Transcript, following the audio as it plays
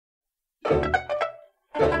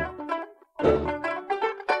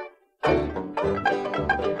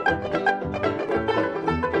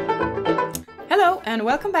Hello and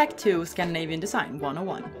welcome back to Scandinavian Design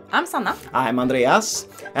 101. I'm Sanna. I'm Andreas,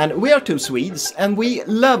 and we are two Swedes, and we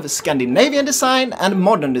love Scandinavian design and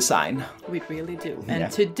modern design. We really do. And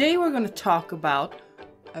today we're going to talk about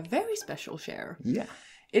a very special chair. Yeah.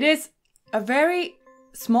 It is a very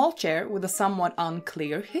small chair with a somewhat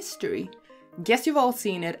unclear history. Guess you've all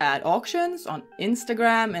seen it at auctions, on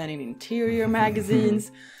Instagram, and in interior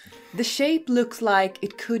magazines. The shape looks like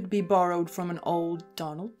it could be borrowed from an old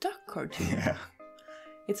Donald Duck cartoon. Yeah.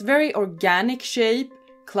 It's very organic shape,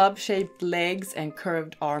 club-shaped legs and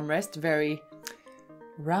curved armrest, very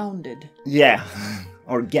rounded. Yeah,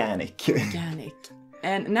 organic. Organic.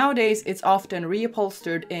 And nowadays it's often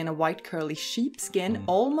reupholstered in a white curly sheepskin,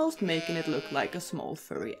 almost making it look like a small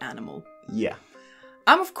furry animal. Yeah.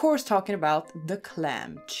 I'm of course talking about the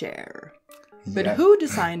Clam Chair. But who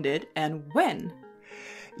designed it and when?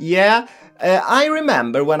 Yeah, I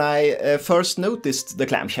remember when I first noticed the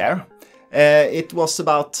Clam Chair. It was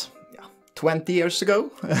about 20 years ago.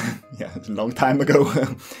 Yeah, a long time ago.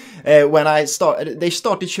 When they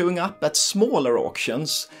started showing up at smaller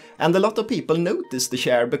auctions. And a lot of people noticed the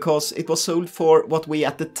chair because it was sold for what we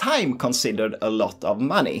at the time considered a lot of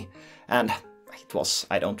money. And it was,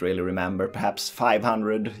 I don't really remember, perhaps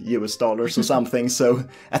 $500 or something. So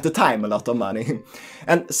at the time, a lot of money.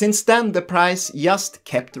 And since then, the price just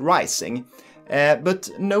kept rising. But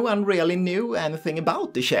no one really knew anything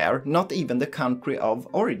about the chair, not even the country of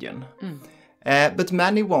origin. But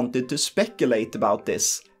many wanted to speculate about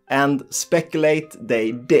this, and speculate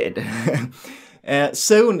they did.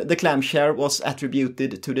 Soon the Clam Chair was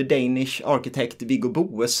attributed to the Danish architect Viggo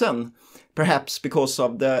Boesen, perhaps because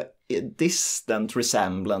of the distant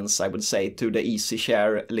resemblance, I would say, to the easy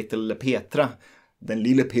chair Little Petra, Den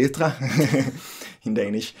Lille Petra in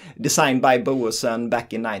Danish, designed by Boesen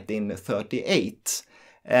back in 1938.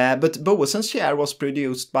 But Boesen's chair was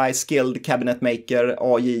produced by skilled cabinet maker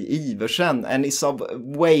A.J. Iversen and is of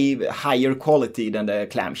way higher quality than the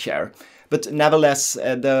Clam Chair. But nevertheless,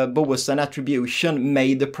 the Boesen attribution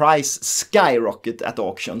made the price skyrocket at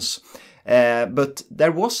auctions. But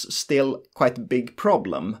there was still quite a big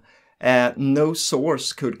problem. No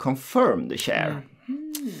source could confirm the chair.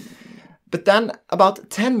 But then, about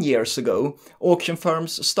 10 years ago, auction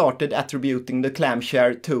firms started attributing the Clam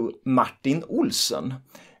Chair to Martin Olsen,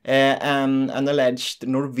 an alleged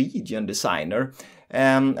Norwegian designer.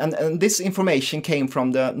 And this information came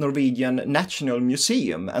from the Norwegian National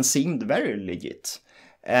Museum and seemed very legit.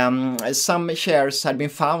 Some chairs had been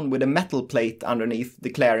found with a metal plate underneath,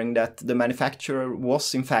 declaring that the manufacturer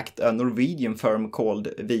was in fact a Norwegian firm called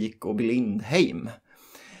Vik og Blindheim.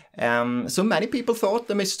 So many people thought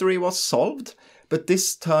the mystery was solved, but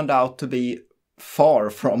this turned out to be far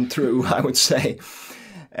from true, I would say.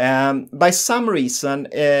 By some reason,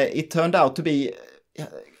 it turned out to be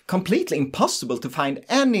completely impossible to find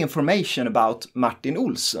any information about Martin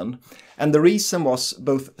Olsen. And the reason was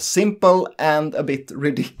both simple and a bit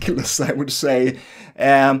ridiculous, I would say.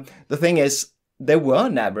 The thing is, there were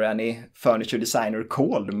never any furniture designer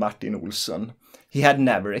called Martin Olsen. He had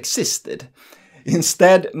never existed.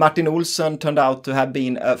 Instead, Martin Olsen turned out to have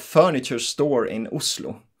been a furniture store in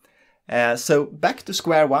Oslo. So back to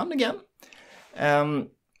square one again.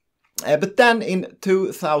 But then in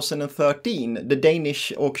 2013, the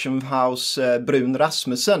Danish auction house Brun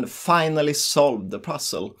Rasmussen finally solved the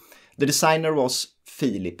puzzle. The designer was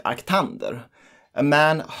Philip Arctander, a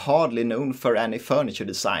man hardly known for any furniture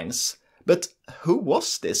designs. But who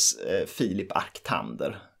was this Philip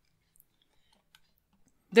Arctander?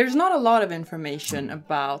 There's not a lot of information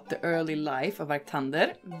about the early life of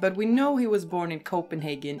Arctander, but we know he was born in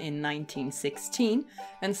Copenhagen in 1916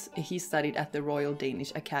 and he studied at the Royal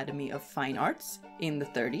Danish Academy of Fine Arts in the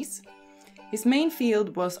 30s. His main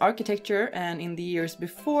field was architecture, and in the years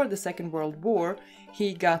before the Second World War,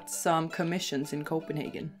 he got some commissions in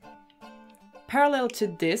Copenhagen. Parallel to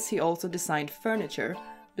this, he also designed furniture,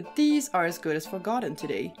 but these are as good as forgotten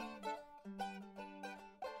today.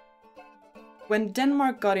 When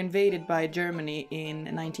Denmark got invaded by Germany in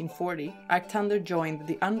 1940, Arctander joined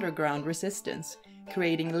the underground resistance,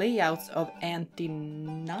 creating layouts of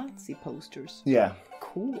anti-Nazi posters. Yeah.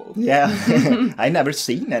 Cool. Yeah, I never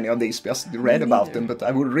seen any of these, just read about them, but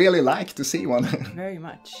I would really like to see one. Very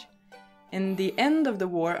much. In the end of the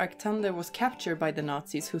war, Arctander was captured by the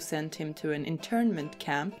Nazis, who sent him to an internment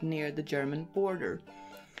camp near the German border.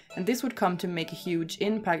 And this would come to make a huge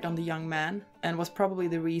impact on the young man, and was probably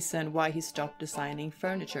the reason why he stopped designing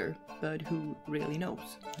furniture, but who really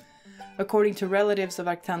knows? According to relatives of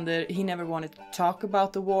Arctander, he never wanted to talk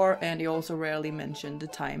about the war, and he also rarely mentioned the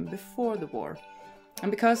time before the war.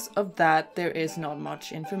 And because of that, there is not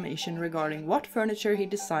much information regarding what furniture he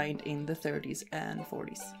designed in the 30s and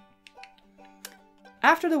 40s.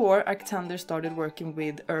 After the war, Arctander started working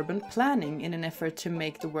with urban planning in an effort to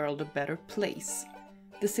make the world a better place.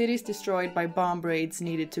 The cities destroyed by bomb raids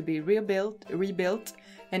needed to be rebuilt,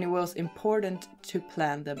 and it was important to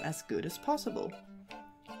plan them as good as possible.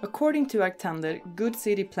 According to Arctander, good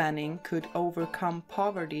city planning could overcome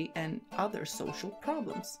poverty and other social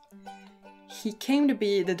problems. He came to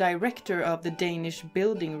be the director of the Danish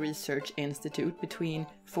Building Research Institute between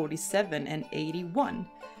 47 and 81,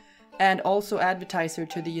 and also advisor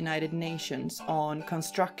to the United Nations on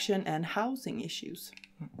construction and housing issues.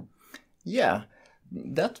 Yeah,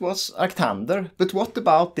 that was Arctander. But what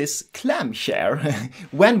about this clam chair?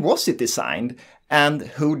 When was it designed and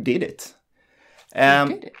who did it? Who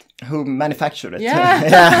did it? Who manufactured it?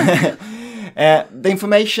 Yeah. The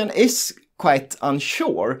information is quite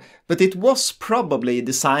unsure, but it was probably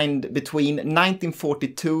designed between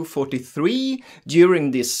 1942-43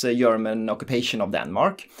 during this German occupation of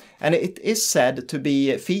Denmark, and it is said to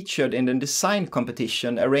be featured in the design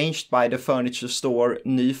competition arranged by the furniture store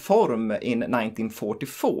Ny Form in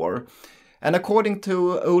 1944. And according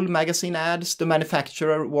to old magazine ads, the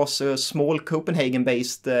manufacturer was a small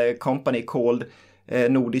Copenhagen-based company called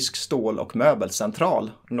Nordisk Stål och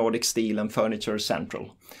Möbelcentral, Nordic Steel and Furniture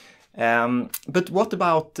Central. But what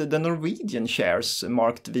about the Norwegian chairs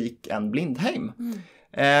marked Vik and Blindheim?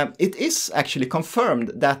 It is actually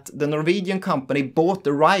confirmed that the Norwegian company bought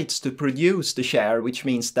the rights to produce the chair, which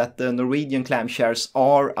means that the Norwegian clam chairs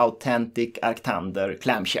are authentic Arctander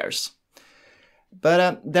clam chairs.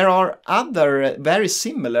 But there are other very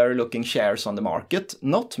similar looking chairs on the market,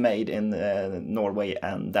 not made in Norway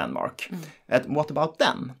and Denmark. What about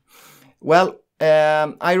them? Well,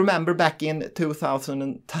 I remember back in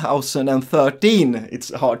 2013,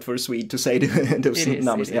 it's hard for a Swede to say those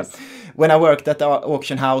numbers, when I worked at the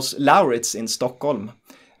auction house Lauritz in Stockholm.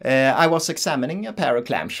 I was examining a pair of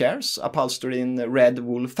clam chairs upholstered in red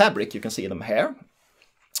wool fabric, you can see them here.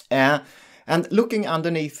 And looking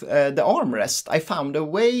underneath the armrest, I found a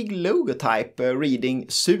vague logotype reading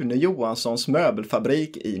Sune Johanssons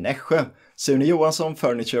möbelfabrik i Nässjö. Sune Johansson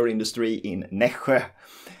Furniture Industry in Nässjö.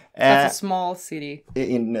 That's a small city.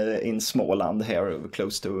 In Småland here,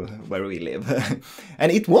 close to where we live.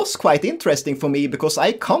 And it was quite interesting for me because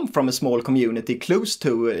I come from a small community close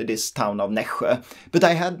to this town of Nässjö, but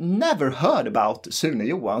I had never heard about Sune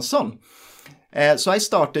Johansson. So I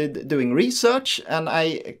started doing research and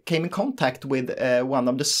I came in contact with one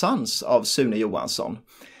of the sons of Sune Johansson.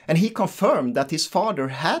 And he confirmed that his father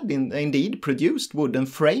had indeed produced wooden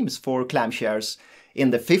frames for clam chairs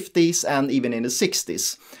in the 50s and even in the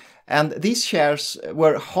 60s. And these chairs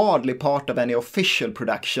were hardly part of any official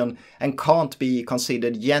production and can't be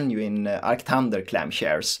considered genuine Arctander clam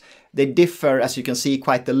chairs. They differ, as you can see,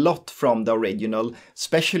 quite a lot from the original,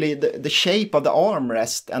 especially the shape of the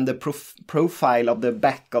armrest and the profile of the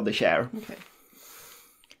back of the chair. Okay.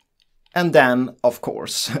 And then, of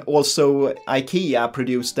course, also IKEA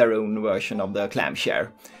produced their own version of the clam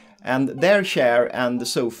chair. And their chair and the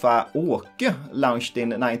sofa Åke, launched in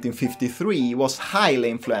 1953, was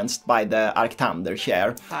highly influenced by the Arctander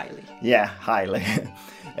chair. Highly. Yeah, highly.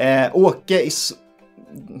 Åke is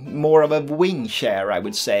more of a wing chair, I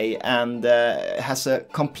would say, and has a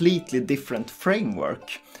completely different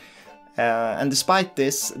framework. And despite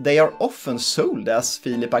this, they are often sold as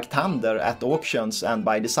Philip Arctander at auctions and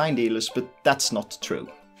by design dealers, but that's not true.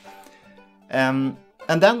 And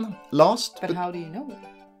then last... But how do you know?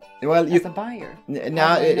 Well, as a buyer?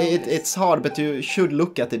 No, it's hard, but you should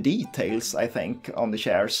look at the details, I think, on the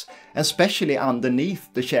chairs, and especially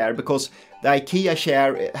underneath the chair, because the IKEA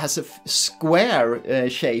chair has a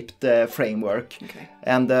square-shaped framework, okay.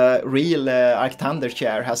 And the real Arctander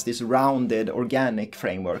chair has this rounded organic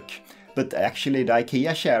framework. But actually, the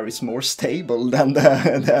IKEA chair is more stable than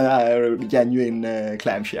the genuine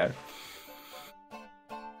clam chair.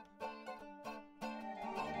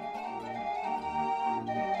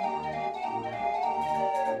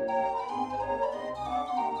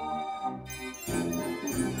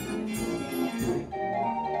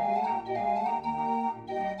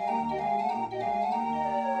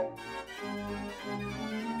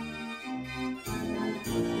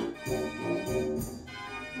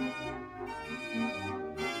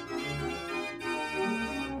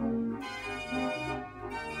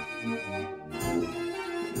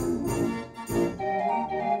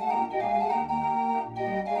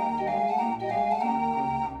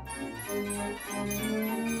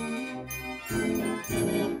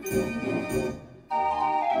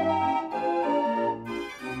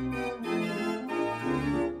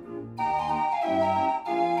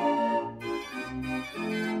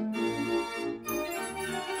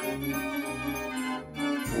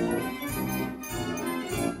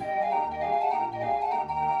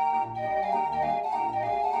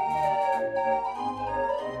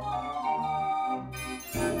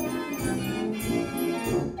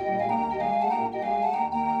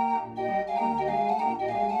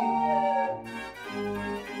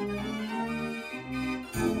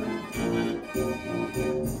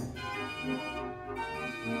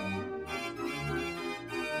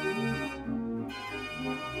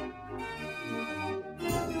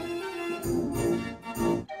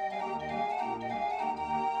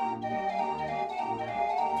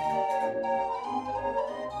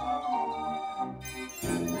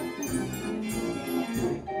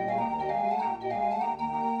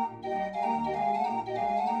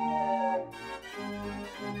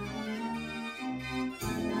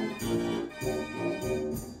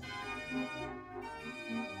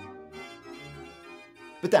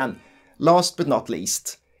 But then, last but not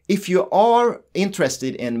least, if you are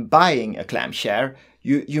interested in buying a clam chair,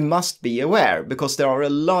 you must be aware, because there are a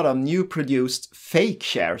lot of new produced fake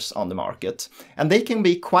chairs on the market, and they can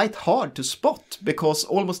be quite hard to spot because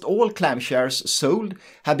almost all clam chairs sold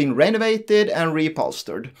have been renovated and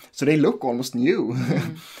reupholstered, so they look almost new.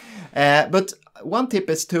 But one tip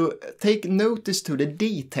is to take notice to the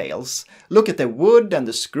details. Look at the wood and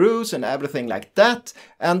the screws and everything like that,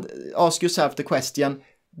 and ask yourself the question,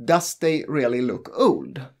 does they really look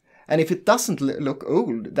old? And if it doesn't look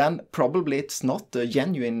old, then probably it's not a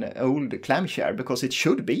genuine old clam chair, because it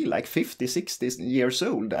should be like 50, 60 years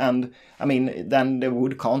old. And I mean, then the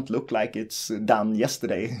wood can't look like it's done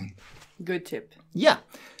yesterday. Good tip. Yeah.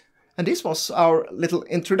 And this was our little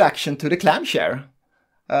introduction to the clam chair.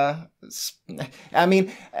 I mean,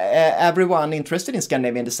 everyone interested in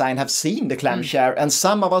Scandinavian design have seen the clam chair, and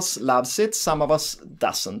some of us loves it, some of us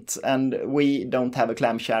doesn't. And we don't have a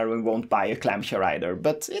clam chair, we won't buy a clam chair either.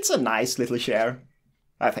 But it's a nice little chair,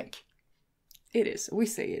 I think. It is. We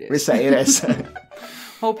say it is. We say it is.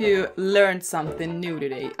 Hope you learned something new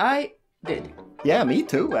today. I did. Yeah, me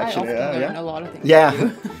too, actually. I often learn a lot of things.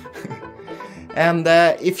 Yeah. And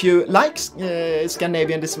if you like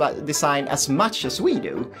Scandinavian design as much as we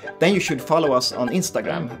do, then you should follow us on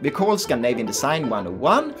Instagram. We're called Scandinavian Design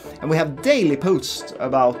 101, and we have daily posts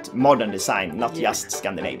about modern design, not just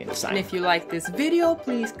Scandinavian design. And if you like this video,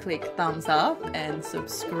 please click thumbs up and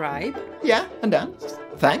subscribe. Yeah, and then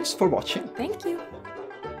thanks for watching. Thank you.